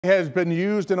Has been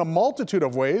used in a multitude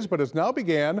of ways, but has now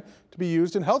began to be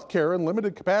used in healthcare in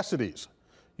limited capacities.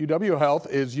 UW Health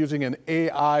is using an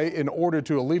AI in order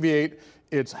to alleviate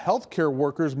its healthcare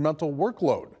workers' mental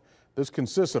workload. This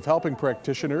consists of helping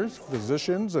practitioners,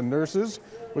 physicians, and nurses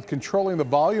with controlling the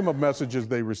volume of messages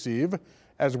they receive,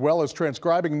 as well as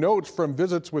transcribing notes from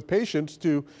visits with patients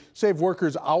to save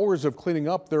workers hours of cleaning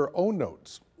up their own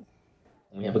notes.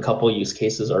 We have a couple use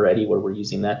cases already where we're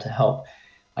using that to help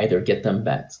either get them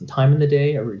back some time in the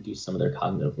day or reduce some of their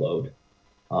cognitive load.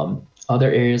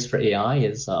 Other areas for AI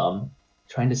is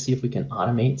trying to see if we can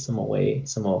automate some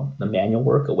of the manual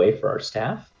work away for our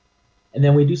staff. And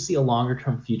then we do see a longer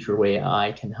term future where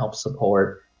AI can help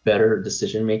support better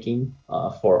decision making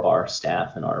for our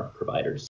staff and our providers.